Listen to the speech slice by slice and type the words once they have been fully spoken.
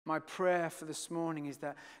my prayer for this morning is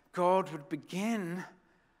that God would begin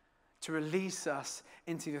to release us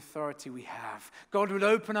into the authority we have. God would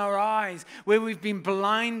open our eyes where we've been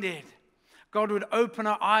blinded. God would open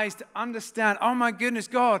our eyes to understand, oh my goodness,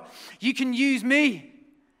 God, you can use me.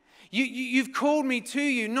 You've called me to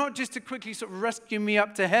you, not just to quickly sort of rescue me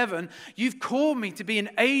up to heaven. You've called me to be an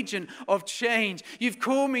agent of change. You've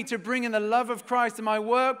called me to bring in the love of Christ in my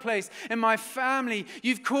workplace, in my family.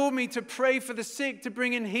 You've called me to pray for the sick, to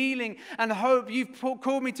bring in healing and hope. You've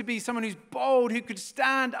called me to be someone who's bold, who could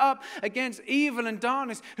stand up against evil and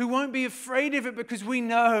darkness, who won't be afraid of it because we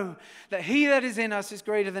know that he that is in us is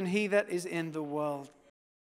greater than he that is in the world.